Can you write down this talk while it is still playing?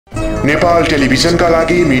नेपाल टेलिभिजनका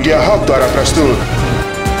लागि मिडिया हबद्वारा प्रस्तुत।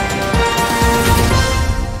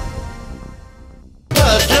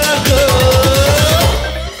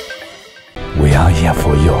 We are here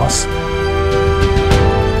for yours.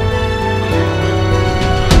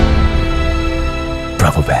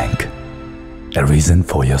 Bravo Bank, a reason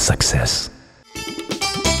for your success.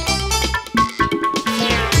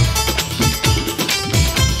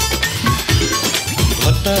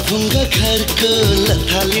 भुङ्गा घरको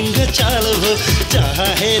लथालिङ्ग चाल भो, जहाँ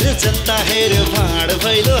हेर जता हेर भाँड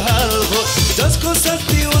भैलो हाल भो। जसको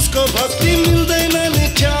शक्ति उसको भक्ति मिल्दैन नि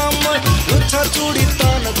ठ्याम्मै, रुच्छ चुडी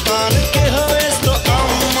तान तान के हो यस्तो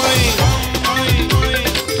आम्मै।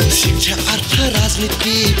 शिक्षा अर्थ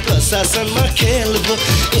राजनीति प्रशासनमा खेल भो,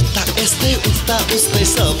 यता यस्तै उता उस्तै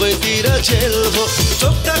सबैतिर झेल भो।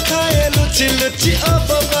 चोक्टा खाए लुची लुची अब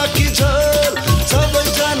बाँकी झोल,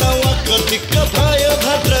 सबैजना वाक्क भयो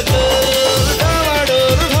भद्रगोल।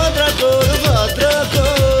 डामाडोल भद्रगोल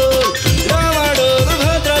भद्रगोल, डामाडोल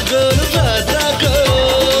भद्रगोल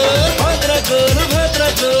भद्रगोल, भद्रगोल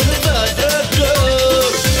भद्रगोल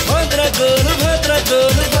भद्रगोल, भद्रगोल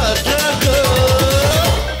भद्रगोल भद्रगोल।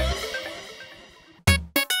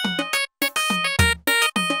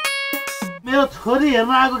 मेरो छोरी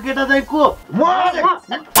हेर्न आएको केटा चाहिँ को? म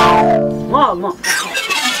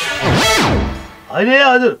होइन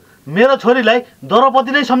हजुर, मेरो छोरीलाई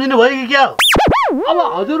द्रौपदी नै सम्झिनु भयो कि क्या हो? अब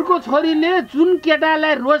हजुरको छोरीले जुन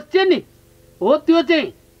केटालाई रोज्थे नि हो त्यो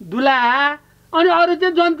चाहिँ दुलाहा, अनि अरू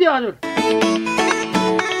चाहिँ जन्ती हजुर।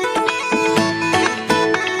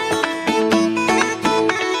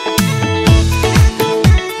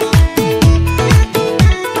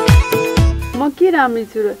 म के राम्री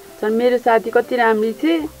छु र, झन् मेरो साथी कति राम्री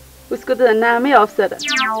छे, उसको त नामै अप्सरा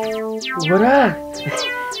हो र।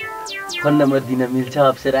 फोन नम्बर दिन मिल्छ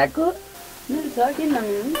अप्सराको? मिल्छ, किन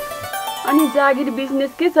नमिल्ने? अनि जागिर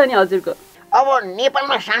बिजनेस के छ नि हजुरको? अब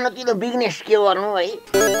नेपालमा सानोतिनो बिजनेस के गर्नु है,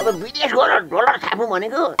 अब विदेश गएर डलर थाप्नु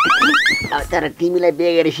भनेको। तर तिमीलाई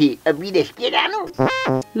बिहे गरेपछि विदेश के जानु?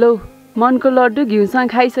 लौ, मनको लड्डु घिउसँग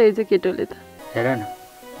खाइसकेछ केटोले त। हेर न,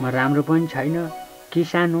 म राम्रो पनि छैन,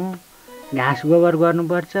 किसान हो, घाँस गोबर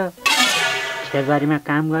गर्नुपर्छ, खेतबारीमा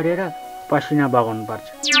काम गरेर पसिना बगाउनु पर्छ।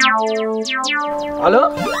 हेलो,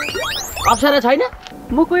 अप्सरा छैन?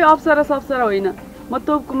 म कोही अप्सरा सप्सरा होइन, म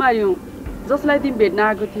तोप कुमारी हुँ, जसलाई तिमी भेट्न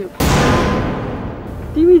आएको थियो।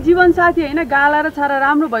 तिमी जीवन साथी होइन, गाला र छारा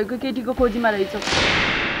राम्रो भएको केटीको खोजीमा रहेछौ।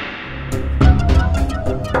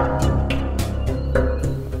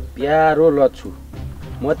 प्यारो लच्छु,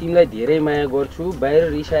 म तिमीलाई धेरै माया गर्छु, बाहिर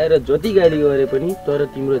रिसाएर जति गाली गरे पनि, तर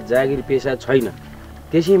तिम्रो जागिर पेसा छैन।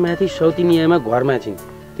 त्यसैमाथि सौतिनियामा घरमा छिन्,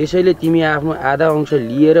 त्यसैले तिमी आफ्नो आधा अंश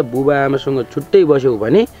लिएर बुबा आमासँग छुट्टै बस्यौ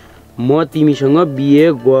भने म तिमीसँग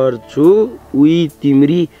बिहे गर्छु। उही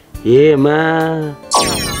तिम्री हेमा।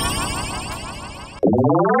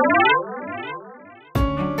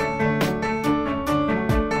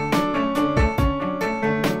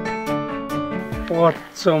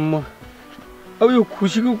 अचम्म, अब यो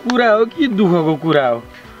खुसीको कुरा हो कि दुःखको कुरा हो?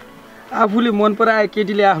 आफूले मन पराए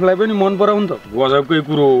केटीले आफूलाई पनि मन पराउनु त गजबकै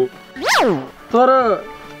कुरो हो, तर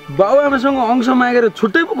बाबुआमासँग अंश मागेर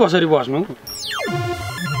छुट्टै पो कसरी बस्नु?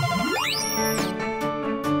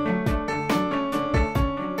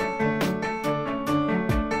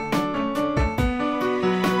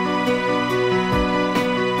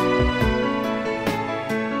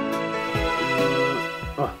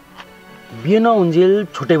 बिहे नहुन्जेल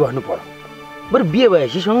छुट्टै बस्नु पर्यो, बरु बिहे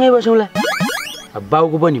भएपछि सँगै बसौँला।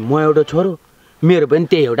 बाउको पनि म एउटा छोरो, मेरो पनि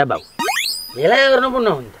त्यही एउटा बाउ, भेला गर्नु पनि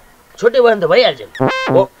नहुन्छ, छुट्टै भयो भने त भइहाल्छ।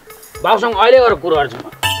 हो, बाउसँग अहिले गएर कुरो गर्छु म।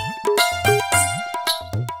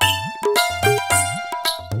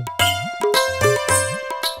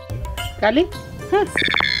 काली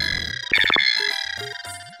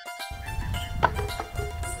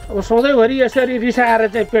अब सधैँभरि यसरी रिसाएर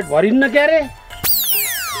चाहिँ पेट भरिन्न क्या रे?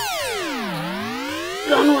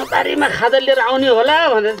 अनुहारीमा खाजा लिएर आउने होला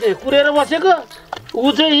भनेर चाहिँ कुरेर बसेको,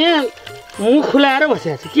 ऊ चाहिँ यहाँ मुख खुलाएर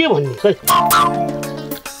बसेको छ। के भन्ने खै?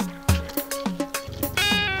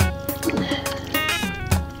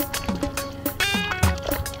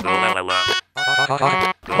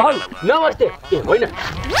 नमस्ते। ए होइन,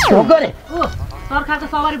 सरकारको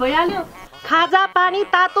सवारी भइहाल्यो। खाजा पानी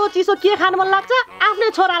तातो चिसो के खानु मन लाग्छ आफ्नै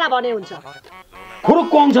छोरालाई भने हुन्छ।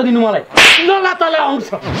 खुरुक्को अंश दिनु मलाई, नला तल अंश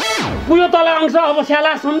पुयो, तल अंश अब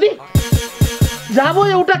स्याला सम्झी जाबो।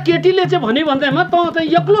 एउटा केटीले चाहिँ भने भन्दैमा त चाहिँ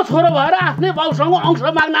एक्लो छोरो भएर आफ्नै बाउसँग अंश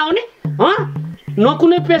माग्न आउने? न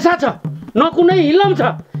कुनै पेसा छ, न कुनै हिलम छ,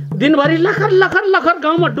 दिनभरि लखर लखर लखर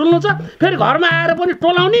गाउँमा डुल्नु छ, फेरि घरमा आएर पनि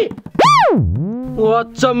टोलाउने।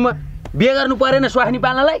 अचम्म, बिहे गर्नु परेन स्वास्नी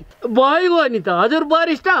पाल्नलाई? भइगयो नि त हजुर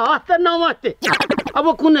वरिष्ठ हस्त नमस्ते। अब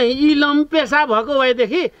कुनै इलम पेसा भएको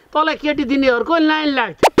भएदेखि तँलाई केटी दिनेहरूको लाइन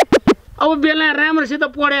लाग्छ। अब बेला राम्रोसित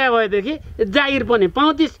पढाए भएदेखि जागिर पनि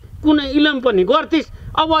पाउँथिस्, कुनै इलम पनि गर्थिस्।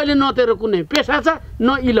 अब अहिले न तेरो कुनै पेसा छ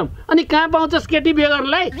न इलम, अनि कहाँ पाउँछस् केटी बिहे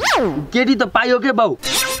गर्नलाई? केटी त पाइयो के बाउ,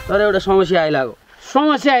 तर एउटा समस्या आइलाग्यो।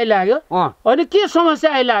 समस्या आइलाग्यो? होइन के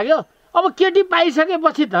समस्या आइलाग्यो? अब केटी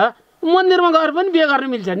पाइसकेपछि त मन्दिरमा गएर पनि बिहे गर्न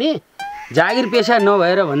मिल्छ नि। जागिर पेसा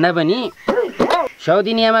नभएर भन्दा पनि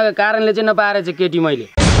साउदिनी आमाको कारणले चाहिँ नपाएर चाहिँ केटी मैले।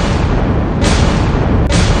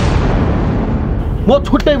 म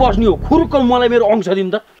छुट्टै बस्ने हो, खुरुक्क मलाई मेरो अंश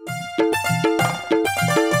दिनु त।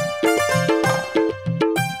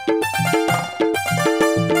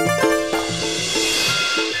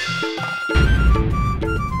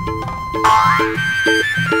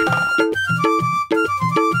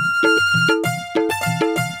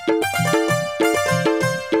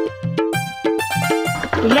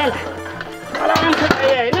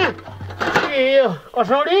 यो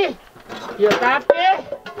कसौडी, यो काप्के,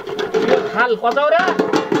 यो थाल कचौरा,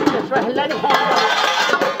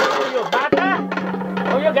 यो बाटा।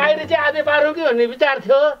 अब यो गाईले चाहिँ आधी पारौँ कि भन्ने विचार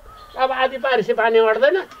थियो। अब आधी पारेपछि पानी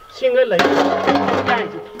अट्दैन, सिँगै लै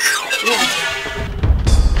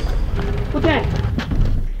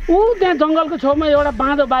त्यहाँ जङ्गलको छेउमा एउटा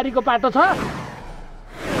बाँधो बारीको पाटो छ।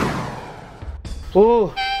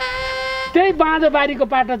 हो त्यही बाँधो बारीको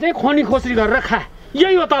पाटो चाहिँ खनी खोस्री गरेर खा,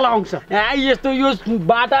 यही हो तल अंश। यस्तो यो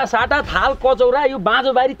बाटा साटा थाल कचौरा यो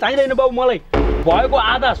बाँझो बारी चाहिँदैन बाउ मलाई। भएको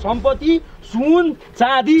आधा सम्पत्ति सुन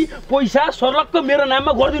चाँदी पैसा सर्लक्क मेरो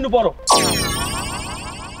नाममा गरिदिनु पर्यो।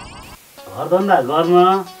 घरधन्दा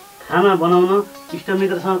गर्न, खाना बनाउन,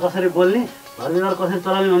 इष्टमित्रसँग कसरी बोल्ने, घरविहार कसरी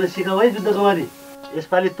चलाउने भनेर सिकाऊ है जुद्ध कुमारी।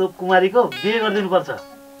 यसपालि तोप कुमारीको बिहे गरिदिनुपर्छ।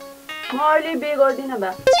 म अहिले बिहे गर्दिनँ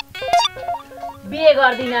बा। बिहे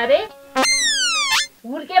गर्दिन रे?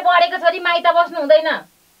 हुर्के बढेको छोरी माइत बस्नु हुँदैन,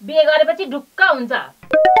 बिहे गरेपछि ढुक्क हुन्छ।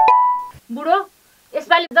 बुढो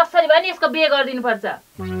यसपालि जसरी भयो नि यसको बिहे गरिदिनु पर्छ।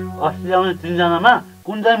 अस्ट्रेलिया आउने 3 जनामा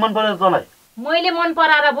कुन चाहिँ मन पर्यो तँलाई? मैले मन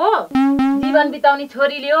पराएर भो, जीवन बिताउने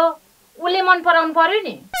छोरीले हो, उसले मन पराउनु पर्यो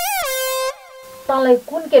नि। तँलाई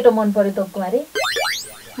कुन केटो मन पर्यो तोप कुमारी?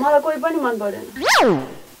 मलाई कोही पनि मन परेन।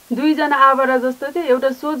 2 जना आवारा जस्तो थियो, एउटा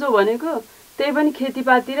सोझो भनेको त्यही पनि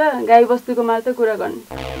खेतीपाती र गाई बस्तुको मात्र कुरा गर्ने।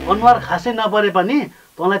 अनुहार खासै नपरे पनि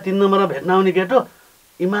तँलाई 3 नम्बरमा भेट्न आउने केटो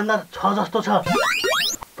इमान्दार छ जस्तो छ।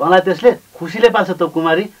 तँलाई त्यसले खुसीले पाल्छ तोप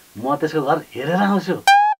कुमारी। म त्यसको घर हेरेर आउँछु।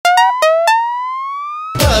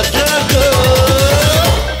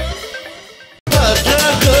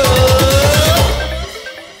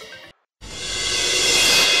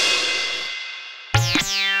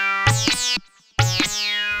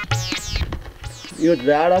 यो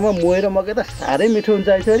जाडामा मोएर मकै त साह्रै मिठो हुन्छ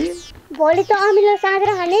है छोरी। भोलि त अमिलो साँझ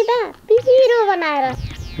खाने त पिसिरो बनाएर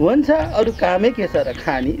हुन्छ, अरू कामै के छ र,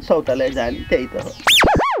 खानी शौचालय जाने त्यही त हो।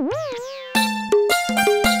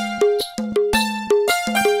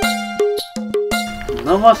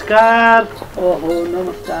 नमस्कार। ओहो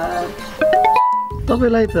नमस्कार।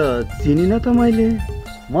 तपाईँलाई त चिनिन त मैले।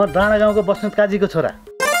 म डाँडा गाउँको बस्नेत काजीको छोरा।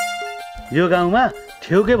 यो गाउँमा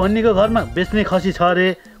ठेउके भन्नेको घरमा बेच्ने खसी छ अरे,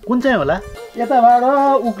 कुन चाहिँ होला? यताबाट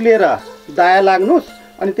उक्लिएर दायाँ लाग्नुहोस्,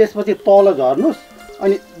 अनि त्यसपछि तल झर्नुहोस्,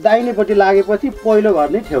 अनि दाहिनेपट्टि लागेपछि पहिलो घर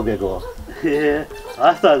नै ठेउकेको हो। ए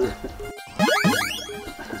हस् त हजुर।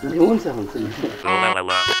 हुन्छ हुन्छ।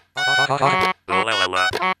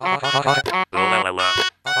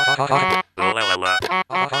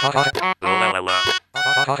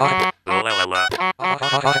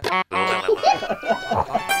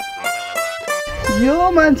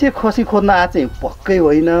 यो मान्छे खसी खोज्न आएको चाहिँ पक्कै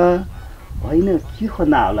होइन। होइन के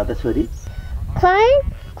खोज्न होला त छोरी? खै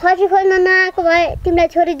खसी खोज्न नआएको भए तिमीलाई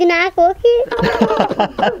छोरी दिन आएको हो कि?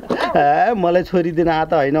 मलाई छोरी दिन आएको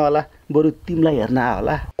त होइन होला, बरु तिमीलाई हेर्न आयो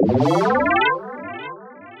होला।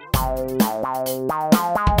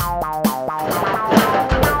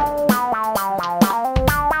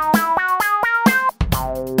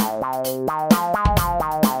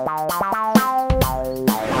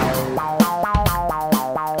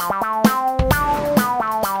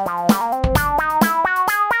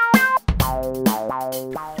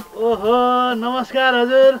 नमस्कार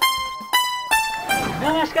हजुर।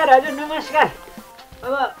 नमस्कार हजुर, नमस्कार।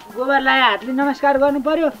 अब गोबर लाए हातले नमस्कार गर्नु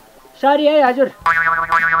पर्यो। सरी है हजुर।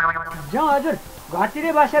 जाउँ हजुर,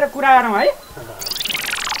 घरतिरै बसेर कुरा गरौँ है।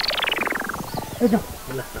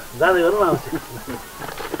 जाँदै गरौँ आउँछ।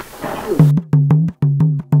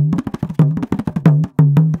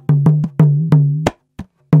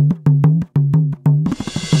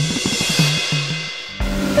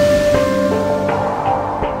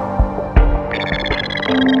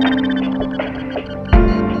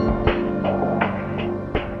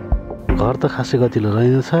 घर त खासै गतिलो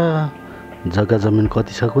रहेनछ, जग्गा जमिन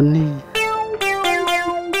कति छ कुन्नी?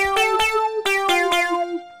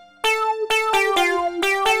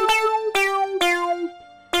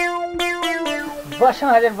 बसौँ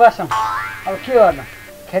हजुर बसौँ। अब के गर्नु,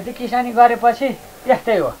 खेती किसानी गरेपछि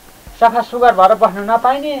यस्तै हो, सफा सुगर भएर बस्नु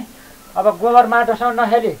नपाइने। अब गोबर माटोसँग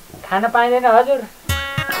नखेली खान पाइँदैन हजुर।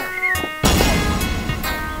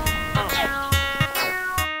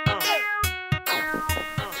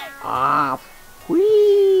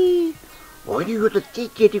 होइन यो त त्यही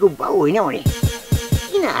केटीको बाउ होइन भने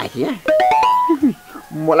किन आएको यहाँ?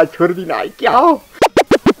 मलाई छोडिदिन है क्या हो?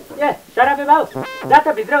 ए सराबे बाउ, जा त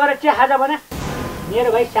भित्र गएर चिया खाजा बना।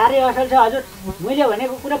 मेरो भाइ साह्रै असल छ हजुर, मैले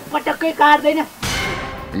भनेको कुरा पटक्कै काट्दैन।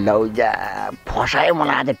 लौजा फसायो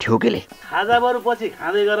मलाई आज ठ्योकेले। खाजा बरु पछि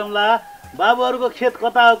खाँदै गरौँला। बाबुहरूको खेत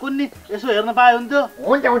कता हो कुन्नी, यसो हेर्न पाए हुन्थ्यो।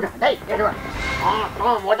 हुन्छ हुन्छ है, त्यसो भए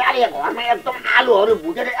मजाले घरमा एकदम आलुहरू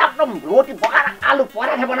भुटेर एकदम रोटी पकाएर आलु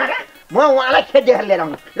पराठा बनाएर म उहाँलाई खेत देखेर लिएर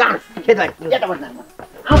आउनु। जानुहोस् खेतबारी यता बस्नु।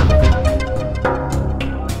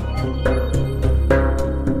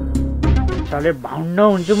 तले भाउन्न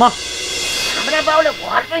हुन्छु म। हाम्रा बाउले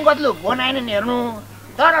घर चाहिँ गत्लो बनाएन नि हेर्नु,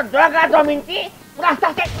 तर जग्गा जमिन चाहिँ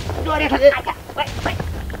प्रस्ताव जोडेर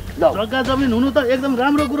जग्गा जमिन हुनु त एकदम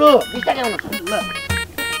राम्रो कुरो।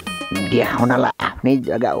 देखाउनलाई आफ्नै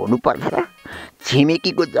जग्गा हुनुपर्छ र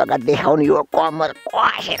छिमेकीको जग्गा देखाउने हो कमर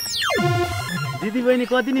कसेर। दिदी बहिनी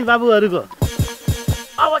कति नि बाबुहरूको?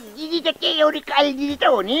 अब दिदी त के एउटी काली दिदी त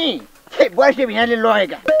हो नि, बरिष्ठ भिनाले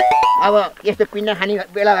लगेका। अब यस्तो पिण्ड खाने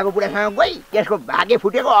बेला भएको बुढासँग गई त्यसको भाग्य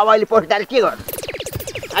फुटेको। अब अहिले पोस्टदार के गर्नु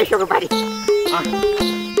आइसक्यो पारी।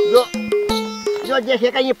 यो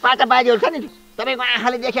देखेका यी पाटा बारीहरू छ नि, तपाईँको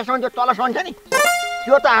आँखाले देखेसम्म त्यो तलसम्म छ नि,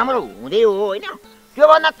 त्यो त हाम्रो हुँदै हो होइन?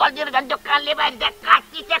 त्योभन्दा तलतिर झन् त्यो कानले बारी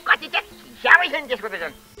कति स्यामै छ नि त्यसको त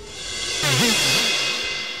झन्।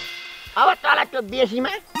 अब तल त्यो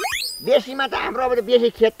बेसीमा त हाम्रो अब बेसी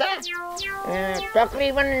खेत त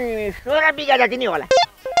तकरिबन 16 बिघा जति नै होला।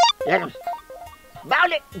 हेर्नुहोस्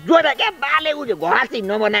बाउले जोडा क्या, बाले उसले घर चाहिँ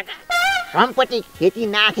नबनाएका, सम्पत्ति खेती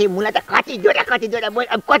नाथे मुला त कति जोडा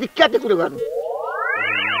अब कति कुरो गर्नु।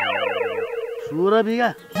 16 बिघा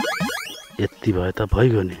यति भए त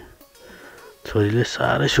भइगयो नि। छोरीले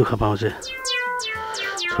साह्रै सुख पाउँछ।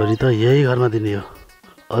 छोरी त यही घरमा दिने हो,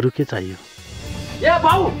 अरू के चाहियो? ए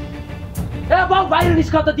बाउ बाहिर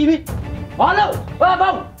निस्क त तिमी। हेलो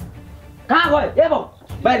बाउ कहाँ गयो? ए बाउ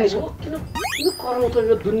बाहिर निस्क। किन कराउ त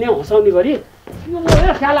यो दुनियाँ हँसाउने गरी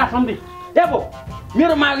यो स्याला सम्झी। ए बाउ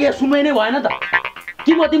मेरो माग यहाँ सुन्मै नै भएन त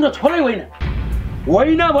कि म तिम्रो छोरै होइन?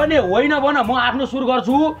 होइन भने होइन भन, म आफ्नो सुरु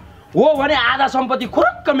गर्छु। हो भने आधा सम्पत्ति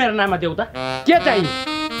खुरुक्क मेरो नाममा देऊ त। के चाहियो?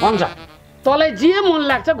 हुन्छ तँलाई जे मन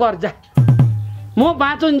लाग्छ गर जा। म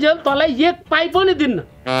बाँचुन्जेल तँलाई एक पाइ पनि दिन्न।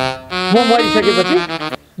 म मरिसकेपछि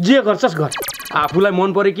जे गर्छस् गर। आफूलाई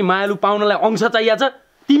मन पर्यो कि मायालु पाउनलाई अंश चाहिएको छ,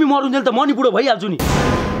 तिमी मरुन्जेल त म नि बुढो भइहाल्छु नि।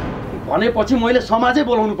 भनेपछि मैले समाजै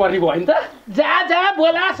बोलाउनु पर्ने भयो नि त। जा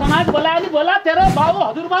बोला, समाज बोला नि बोला, तेरो बाउ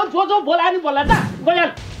हजुरबाउ जो बोला नि बोला जा गइहाल।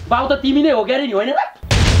 बाउ त तिमी नै हो क्यारे नि, होइन र?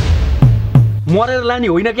 मरेर लाने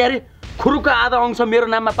होइन क्यारे, खुरुक्क आधा अंश मेरो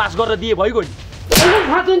नाममा पास गरेर दिए भइगयो नि।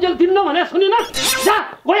 बाँचुन्जेल दिन्न भने सुनिन, जा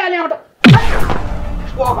गइहाल यहाँबाट।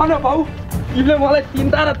 भन बाउ, तिमीले मलाई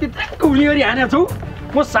तिनता र तित्ताको उनी गरी हानेको छौ।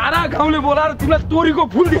 म सारा गाउँले बोलाएर तिमीलाई तोरीको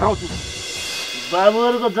फुल देखाउँछु।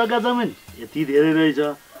 बाबुहरूको जग्गा जमिन यति धेरै रहेछ,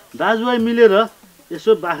 दाजुभाइ मिलेर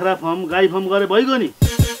यसो बाख्रा फार्म गाई फार्म गरे भइगयो नि।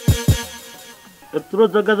 यत्रो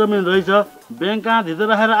जग्गा जमिन रहेछ, ब्याङ्क कहाँ धितो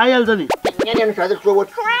राखेर आइहाल्छ नि।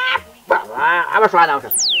 अब स्वाद आउँछ।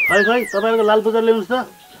 खै तपाईँहरूको लाल बजार ल्याउनुहोस् त,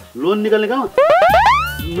 लोन निकाल्ने काम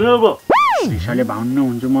मेरो भयो। विषयले भाउन्न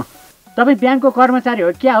हुन्छु म। तपाईँ ब्याङ्कको कर्मचारी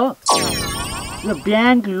हो क्या हो? यो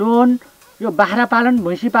ब्याङ्क लोन, यो बाख्रा पालन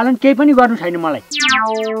भैँसी पालन केही पनि गर्नु छैन मलाई।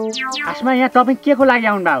 खासमा यहाँ तपाईँ के को लागि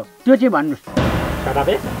आउनु भएको त्यो चाहिँ भन्नुहोस्।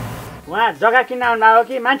 तपाईँ उहाँ जग्गा किन्न आउनु भएको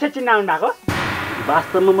कि मान्छे चिन्न आउनु भएको?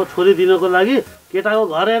 वास्तवमा म छोरी दिनको लागि केटाको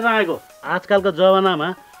घर हेर्न आएको। आजकलको जमानामा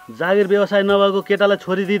जागिर व्यवसाय नभएको केटालाई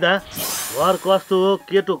छोरी दिँदा घर कस्तो हो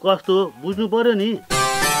केटो कस्तो हो बुझ्नु पर्यो नि।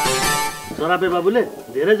 सरापे बाबुले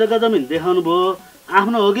धेरै जग्गा जमिन देखाउनु भयो,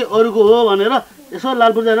 आफ्नो हो कि अरूको हो भनेर यसो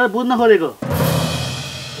लाल बजारेर बुझ्न खोजेको।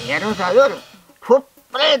 हेर्नुहोस् हजुर,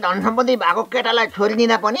 थुप्रै धन सम्पत्ति भएको केटालाई छोरी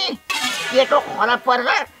दिँदा पनि केटो खराब परेर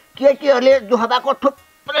केटीहरूले दुःख भएको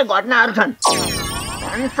थुप्रै घटनाहरू छन्।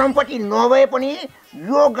 धन सम्पत्ति नभए पनि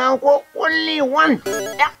यो गाउँको ओन्ली वान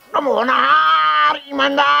एकदम होनहार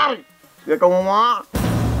इमान्दार केटो म।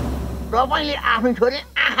 तपाईँले आफ्नो छोरी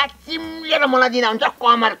आँखा चिम्लेर मलाई दिँदा हुन्छ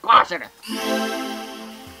कमर कसेर।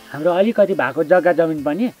 हाम्रो अलिकति भएको जग्गा जमिन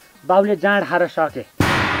पनि बाउले जाँड खाएर सके।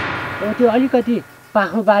 त्यो अलिकति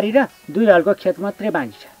पाखो बारी र 2 हलको खेत मात्रै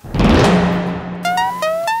बाँकी छ।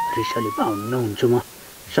 रिसले पाउनु हुन्छु म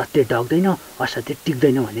सत्य डग्दैन असत्य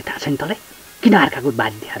टिक्दैन भन्ने थाहा छैन तँलाई किन अर्काको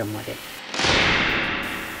बारी देखाएर मरे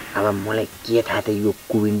अब मलाई के थाहा थियो यो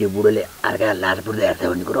कुविन्डे बुढोले अर्का लाज पुर्दै हेर्छ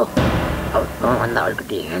भन्ने कुरो अब तँभन्दा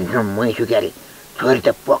अलिकति ह्यान्डसम मै छु क्यारे छोरी त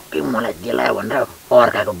पक्कै मलाई दिलायो भनेर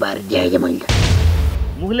अर्काको बारी देखाएँ मैले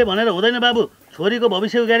मुखले भनेर हुँदैन बाबु छोरीको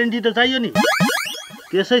भविष्यको ग्यारेन्टी त चाहियो नि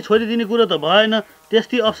त्यसै छोरी दिने कुरो त भएन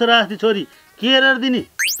त्यस्तै अप्सरा जस्ती छोरी के हेरेर दिने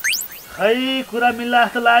खै कुरा मिल्ला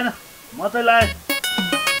जस्तो लागेन म चाहिँ लाएँ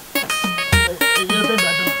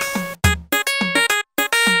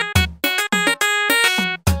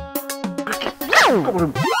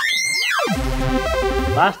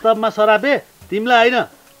वास्तवमा सरापे तिमीलाई होइन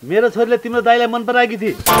मेरो छोरीले तिम्रो दाइलाई मन पराएकी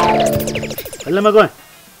थिए अहिले म गएँ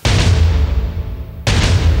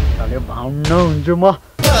भाउन्न हुन्छु म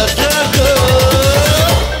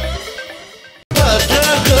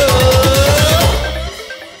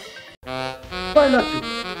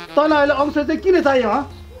तँलाई अहिले अंश चाहिँ किन चाहियो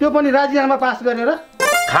त्यो पनि राजीनामा पास गरेर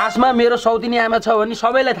खासमा मेरो सौतिनी आमा छ भने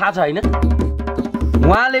सबैलाई थाहा छ होइन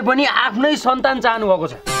उहाँले पनि आफ्नै सन्तान चाहनु भएको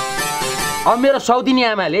छ अब मेरो सौतिनी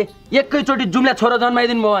आमाले एकैचोटि जुम्ला छोरा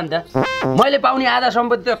जन्माइदिनु भयो भने त मैले पाउने आधा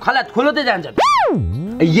सम्पत्ति त खलात खोलोते जान्छ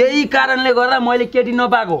यही कारणले गर्दा मैले केटी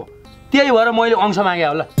नपाएको त्यही भएर मैले अंश मागे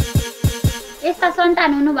होला यस्ता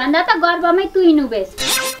सन्तान हुनुभन्दा त गर्वमै तुइनु बेस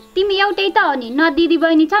तिमी एउटै त हो नि न दिदी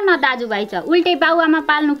बहिनी छ न दाजुभाइ छ उल्टै बाउआमा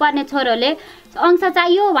पाल्नु पर्ने छोरोले अंश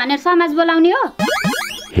चाहियो भनेर समाज बोलाउने हो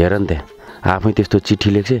हेर नि त आफै त्यस्तो चिठी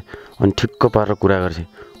लेख्छे अनि ठिक्क पारेर कुरा गर्छे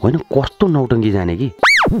होइन कस्तो नौटङ्गी जाने कि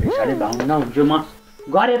भाउन्न हुन्छु म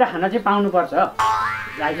गरेर खान चाहिँ पाउनुपर्छ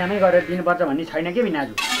राजीनामै गरेर दिनुपर्छ भन्ने छैन के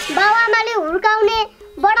बिनाजु बाउआमाले हुर्काउने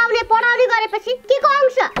बढाउने पढाउने गरेपछि के को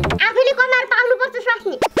अंश आफैले कमाएर पाउनुपर्छ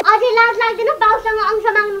स्वास्नी अझै लाज लाग्दैन बाउसँग अंश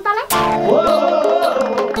माग्नु तँलाई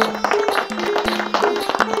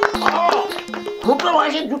थुप्रो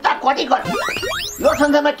भएपछि जुत्ता कति गर यो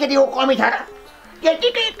संसारमा केटीको कमी छ र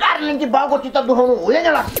केटीकै कारणले चाहिँ बाउको चित्त दुखाउनु हुँदैन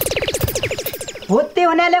ल हुत्ती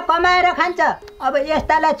हुनेले कमाएर खान्छ अब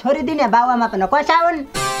यस्तालाई छोरी दिने बाउआमा पनि कसा हुन्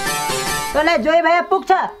तँलाई जोइ भए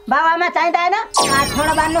पुग्छ बाउआमा चाहिँदैन हात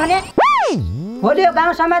छोडा बान्नु हुने भोलि यो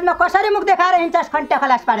गाउँ समाजमा कसरी मुख देखाएर हिँड्छस् खन्टे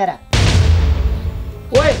खलास पारेर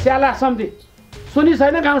ओए स्याला सम्धी सुनि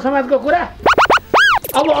छैन गाउँ समाजको कुरा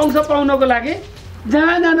अब अंश पाउनको लागि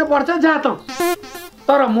जहाँ जानुपर्छ जा त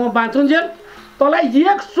तर म बाँचुन्जेल तँलाई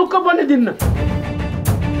एक सुक्क पनि दिन्न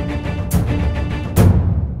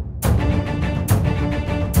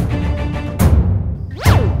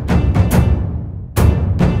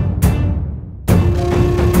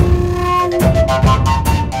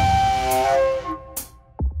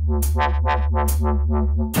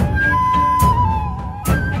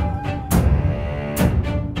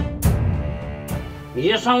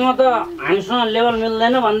योसँग त हामीसँग लेभल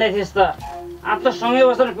मिल्दैन भन्दै थिइस् त अब त सँगै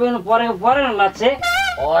बसेर पिउनु परेको परेन लच्छे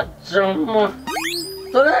अचम्म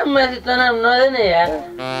तँलाई माथि तनाव नदेन यार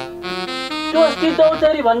त्यो अस्ति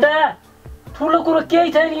दौचरी भन्दा ठुलो कुरो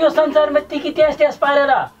केही छैन यो संसारमा तिकी त्यस त्यस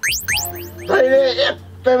पारेर तैले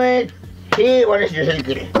एकदमै ठिक भनेस् जसरी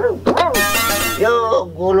किरे यो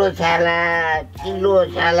गोलो छाला चिल्लो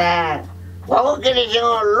छाला भएको केटीसँग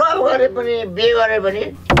लभ गरे पनि बिहे गरे पनि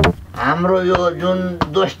हाम्रो यो जुन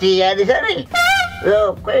दोस्ती यादी छ नि यो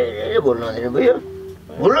कहिले भुल्नु हुँदैन बुझ्यो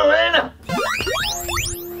भुल्नु हुँदैन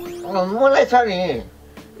मलाई छ नि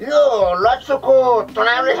यो लच्छुको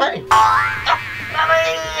तनावले छ नि एकदमै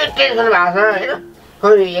टेन्सन भएको छ होइन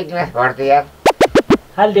खोइ एक गिलास भर्दै यार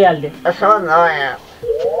हाल्दे सम्म यहाँ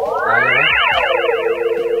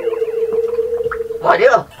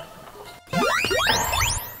भर्यो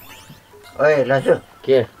ओए लच्चु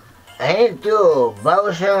के है त्यो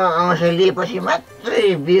बाउसँग अंश लिएपछि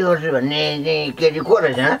मात्रै बिहे गर्छु भन्ने चाहिँ केटी को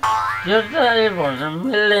रहेछ त्यो त अलिक भन्छ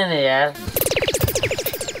मिल्दैन यार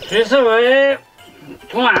त्यसो भए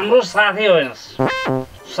तँ हाम्रो साथी होइनस्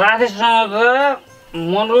साथीसँग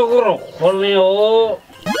मनको कुरो खोल्ने हो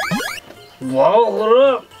भएको कुरो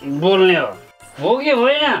बोल्ने हो कि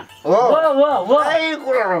होइन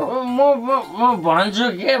म भन्छु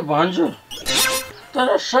के भन्छु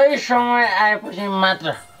तर सही समय आएपछि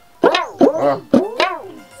मात्र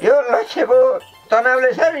यो लक्ष्यको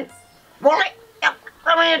तनावले छ नि मलाई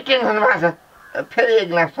एकदमै टेन्सन भएको छ फेरि एक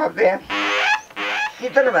गिलास थप्दै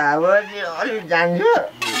शीतल भयो अलिक जान्छु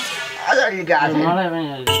अझ अलिक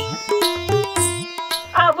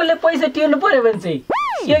आफूले पैसा तिर्नु पर्यो भने चाहिँ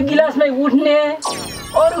यो गिलासमै उठ्ने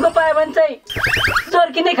अरूको पायो भने चाहिँ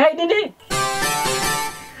चर्किने खाइदिने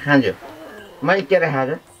खान्छु मैले तेरो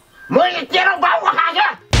खाएको मैले तेरो बाउको खाएको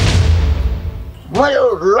मैले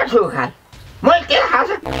लट्ठुको खाएँ मैले तेरो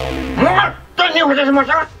खाएको म त नि हुँदैछ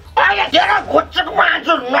मसँग अहिले तेरो घुच्चुको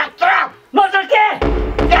मान्छु नत्र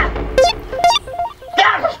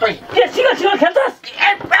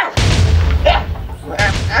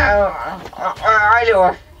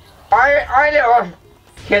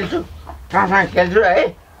खेल्छु कहाँसँग खेल्छु है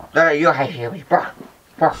तर यो खाइसकेपछि प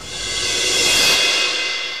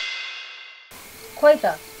खोइ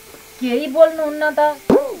त केही बोल्नुहुन्न त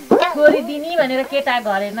छोरी दिनी भनेर केटा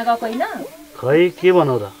घर हेर्न गएको होइन खै के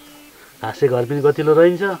भनौ र हाँसे घर पनि गतिलो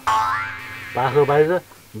रहन्छ पाखो बाहिर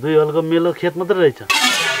 2 हलको मेलो खेत मात्रै रहेछ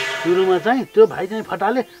सुरुमा चाहिँ त्यो भाइ चाहिँ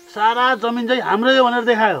फटाले सारा जमिन चाहिँ हाम्रै हो भनेर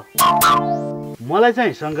देखायो मलाई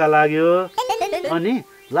चाहिँ शङ्का लाग्यो अनि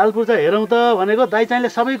लालपुर चाहिँ हेरौँ त भनेको दाइ चाहिँले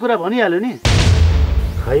सबै कुरा भनिहाल्यो नि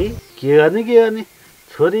खै के गर्ने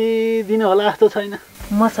छोरी दिनु होला जस्तो छैन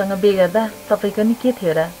मसँग बिहे गर्दा तपाईँको नि के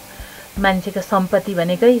थियो र मान्छेको सम्पत्ति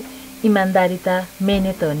भनेकै इमान्दारिता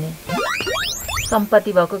मेहनत हो नि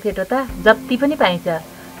सम्पत्ति भएको केटो त जति पनि पाइन्छ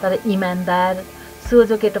तर इमान्दार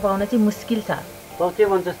सोझो केटो पाउन चाहिँ मुस्किल छ त के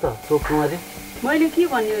भन्छस् त तँ कुमारी मैले के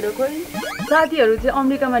भन्यो र खोइ साथीहरू चाहिँ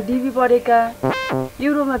अमेरिकामा डिबी पढेका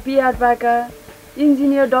युरोपमा पिआर पाएका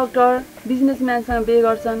इन्जिनियर डाक्टर बिजनेसम्यानसँग बिहे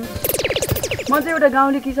गर्छन् म चाहिँ एउटा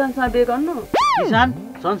गाउँले किसानसँग बिहे गर्नु किसान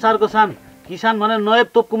संसारको सान किसान भने नयब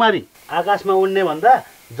तोप कुमारी आकाशमा उड्ने भन्दा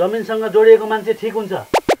जमिनसँग जोडिएको मान्छे ठिक हुन्छ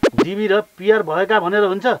डिबी र पिआर भएका भनेर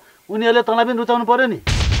हुन्छ उनीहरूले तँलाई पनि रुचाउनु पर्यो नि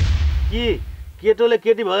कि केटोले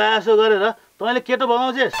केटी भगाएसो गरेर तँले केटो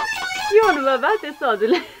भगाउँछेस् के भन्नु बाबा त्यस्तो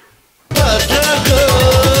हजुरले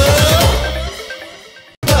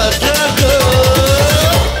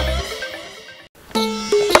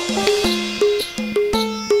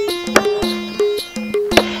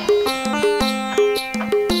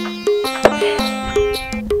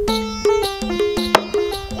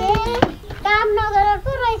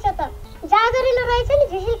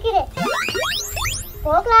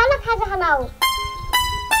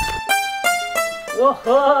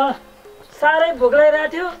ओहो साह्रै भोक लागिरहेको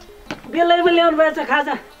थियो बेलैमा ल्याउनु भएछ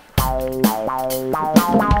खाजा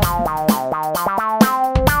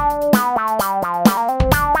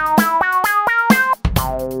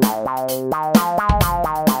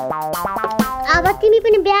अब तिमी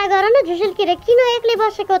पनि बिहा गर न झुसुल किरे किन एक्लै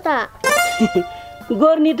बसेको त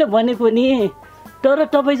गर्ने त भनेको नि तर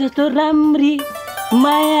तपाईँ जस्तो राम्री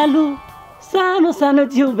मायालु सानो सानो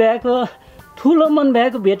जिउ भएको ठुलो मन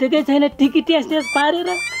भएको भेटेकै छैन टिकी टेस्ट पारेर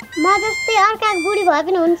म जस्तै अर्का बुढी भए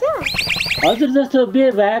पनि हुन्छ हजुर जस्तो बिहे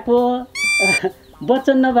भएको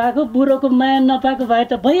बच्चन नभएको बुढोको माया नपाएको भए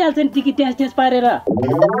त भइहाल्छ नि टिकी टेस्ट पारेर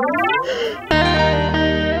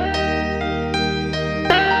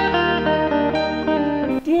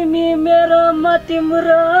तिमी मेरो म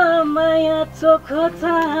तिम्रो माया चोखो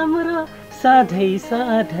छ हाम्रो सधैँ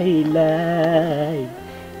सधैँलाई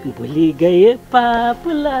भुली गए पाप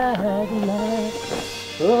लाग्ला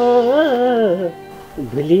ओ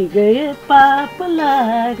भुली गए पाप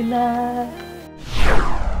लाग्ला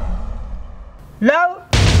लौ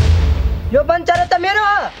यो बन्चरो त मेरो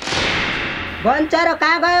हो बन्चरो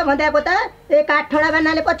कहाँ गयो भन्दाको त ए काठोडा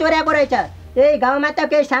बनाले पो चोर्याएको रहेछ यही गाउँमा त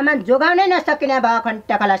केही सामान जोगाउनै नसकिने भयो खन्ट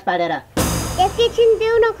खलास पारेर एकैछिन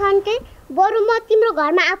देऊ न खन्टे बरु म तिम्रो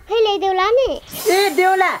घरमा आफै ल्याइदेऊला नि ए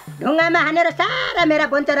देउला ढुङ्गामा हानेर सारा मेरा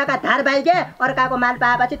बन्चराका धार बाइगे अर्काको माल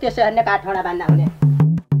पाएपछि त्यसै अन्य काठौडा बान्ना हुने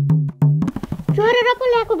चोरेर पो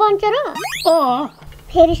ल्याएको बन्चरो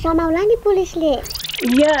फेरि समाउला नि पुलिसले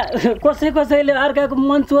यहाँ कसैले अर्काको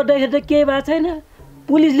मन चोर्दाखेरि त केही भएको छैन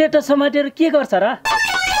पुलिसले त समातेर के गर्छ र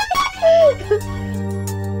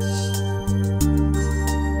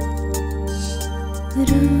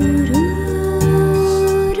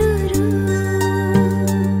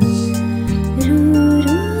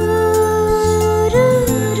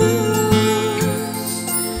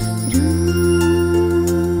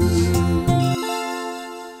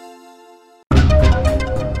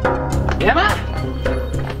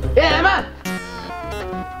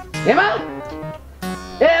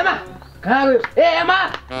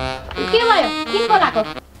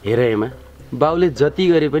हेर हेमा बाउले जति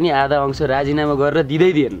गरे पनि आधा अंश राजीनामा गरेर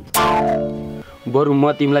दिँदै दिएन बरु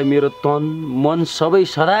म तिमीलाई मेरो तन मन सबै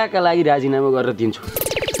सदाका लागि राजीनामा गरेर दिन्छु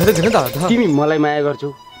तिमी मलाई माया गर्छौ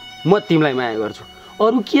म तिमीलाई माया गर्छु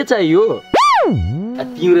अरू के चाहियो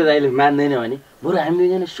तिम्रो दाइले मान्दैन भने बरु हामी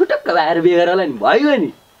दुईजना सुटक्क भएर बिहे गरेर होला नि भयो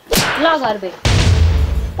नि ल गर्बे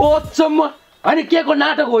ओ चम्म अनि के को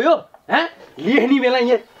नाटक हो यो लेख्ने बेला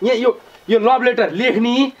यहाँ यो लभ लेटर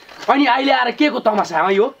लेख्ने अनि अहिले आएर के को तमासा हो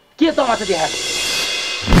यो के तमासा देखाएको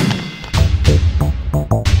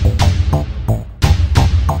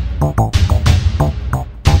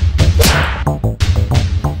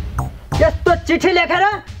यस्तो चिठी लेखेर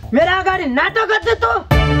मेरा अगाडि नाटक गर्दै त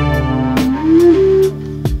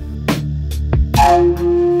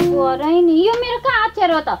नि यो मेरो कहाँ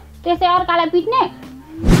अक्षर हो त त्यसै अर्कालाई पिट्ने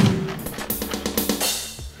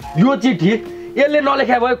यो चिठी यसले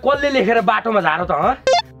नलेखा भए कसले लेखेर बाटोमा झारो त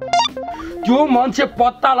त्यो मान्छे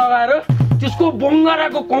पत्ता लगाएर त्यसको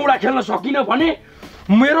बङ्गाराको कौडा खेल्न सकिन भने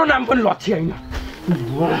मेरो नाम पनि लक्ष्य होइन।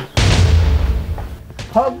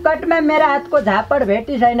 फोकटमा मेरो हातको झापड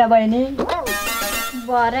भेटी छैन बहिनी।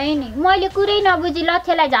 भरै नि मैले कुरै नबुझी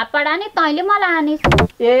लक्ष्यलाई झापड हाने तैँले मलाई हानिस्।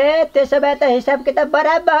 ए त्यसो भए त हिसाब किताब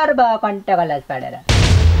बराबर भयो कन्ट कलेज पढेर।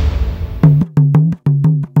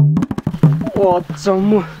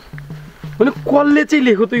 अचम्म अनि कसले चाहिँ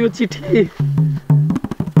लेख्यो त यो चिठी?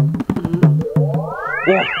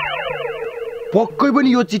 पक्कै पनि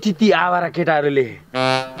यो चिठी ती आवारा केटाहरू लेखे।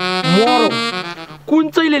 मरो कुन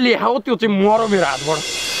चाहिँले लेखा हो त्यो चाहिँ मरो मेरो हातबाट।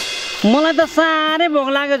 मलाई त साह्रै भोक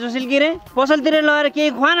लाग्यो झुसिल्की रे। पसलतिर लगेर केही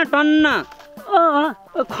खुवा न टन्न।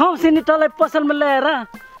 खुवाउँछ नि तँलाई पसलमा ल्याएर।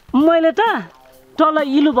 मैले त तँलाई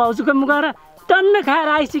इलु भाउजूको मुखाएर टन्न खाएर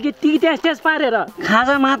आइसकेँ टिकट्यास ट्यास पारेर।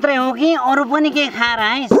 खाजा मात्रै हो कि अरू पनि केही खाएर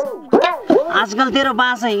आइस? आजकल तेरो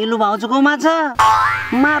बासा इलु भाउजूकोमा छ।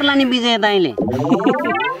 मार्ला नि विजय दाइले।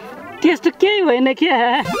 त्यस्तो केही होइन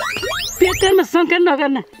क्या। पेटमा शङ्का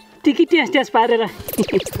नगर्न टिकी ट्यास पारेर।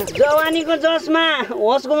 जवानीको जसमा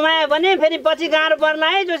होस गुमायो भने फेरि पछि गाह्रो पर्ला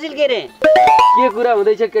है जोसिल्की रे। के कुरा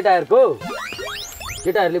हुँदैछ केटाहरूको?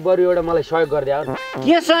 केटाहरूले बरु एउटा मलाई सहयोग गरिदियो।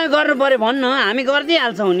 के सहयोग गर्नु पर्यो भन्नु, हामी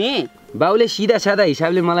गरिदिइहाल्छौँ नि। बाउले सिधा सादा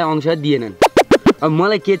हिसाबले मलाई अंश दिएनन्। अब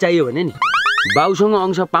मलाई के चाहियो भने नि बाउसँग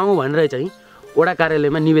अंश पाऊँ भनेर चाहिँ वडा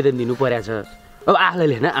कार्यालयमा निवेदन दिनु परेछ। अब आफूलाई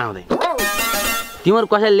लेख्न आउँदैन। तिम्रो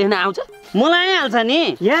कसैले लेख्न आउँछ? मलाई आइहाल्छ नि।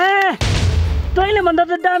 ए तैँले भन्दा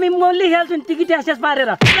त दामी म लेखिहाल्छु नि टिकी ट्यास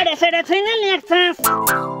पारेर। छैन लेख्छस्?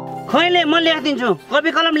 खैले म लेखिदिन्छु।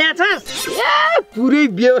 कपी कलम ल्याछस्? पुरै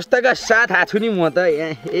व्यवस्थाका साथ आछु नि म त।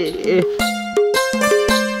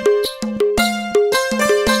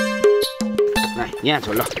 यहाँ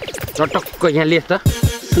छ ल चटक्क यहाँ लेख त।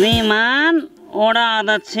 श्रीमान वडा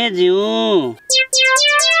अध्यक्षज्यू,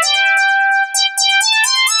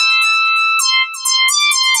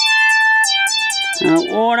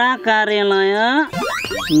 वडा कार्यालय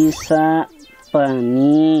हिस्सा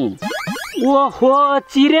पानी। ओहो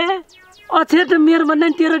चिरे अक्षर त मेरो भन्दा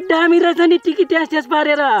तेरो दामी रहेछ नि टिकी ट्यास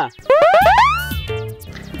पारेर।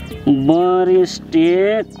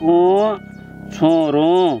 बरिस्टेको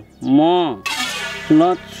छोरो म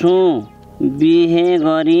लच्छु बिहे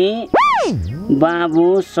गरी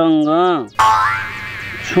बाबुसँग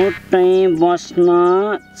छुट्टै बस्न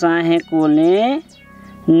चाहेकोले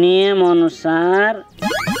नियमअनुसार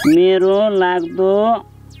मेरो लाग्दो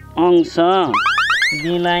अंश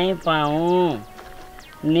दिलाइ पाऊँ।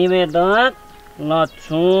 निवेदक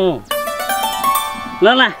लच्छु। ल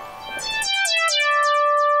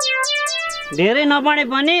धेरै नपढे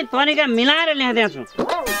पनि तरिका मिलाएर लेख्दैछु।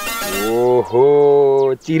 ओहो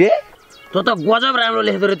चिरे त गजब राम्रो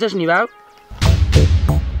लेख्दो रहेछस् नि बाबु।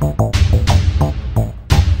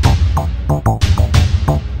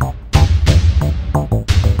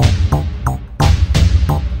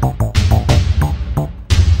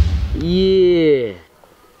 ए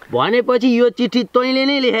भनेपछि यो चिठी तैँले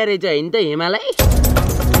नै लेखेर रहेछ होइन त हेमालाई?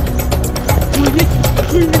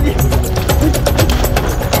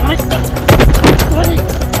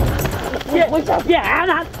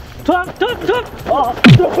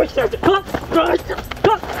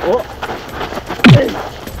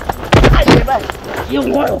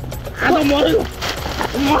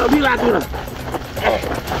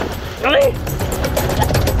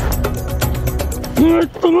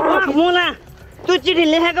 मोला त्यो चिठी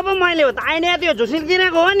लेखेको पो मैले हो त। आइडिया त्यो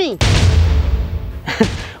झुसिल्किरहेको हो नि।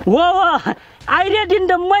 हो आइडिया दिन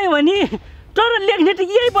त मै हो नि, तर लेख्ने त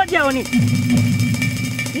यही बच्चा हो नि।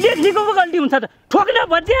 लेख्नेको पो गल्ती हुन्छ त। ठोक्न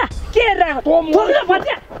बच्चा के हेरेर ठोक्न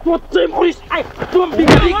बच्चा पच्चै पुलिस आइ तुम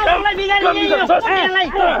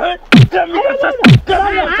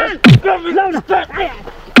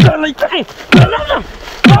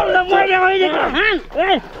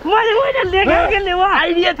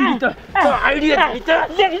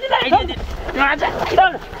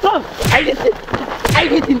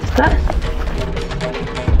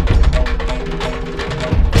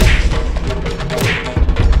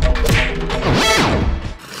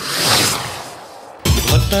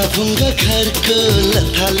भुङ्गा खरको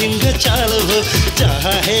लथालिङ्ग चाल हो।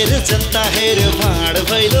 जहाँ हेर जता हेर भाँड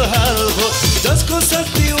भैलो हाल हो। जसको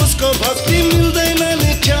शक्ति उसको भक्ति मिल्दैन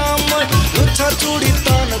नि ठाउँमै। लुच्छा चुडी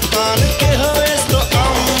तान तान के हो यस्तो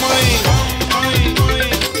आम्मै।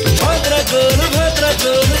 भद्रगोल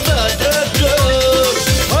भद्रगोल भद्रगोल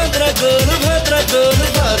भद्रगोल भद्रगोल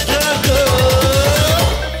भद्रगोल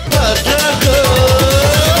भद्रगोल।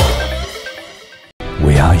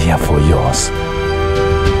 We are here for yours.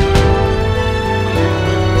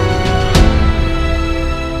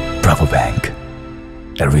 Bravo Bank,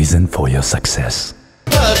 a reason for your success.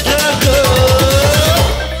 भद्रगोल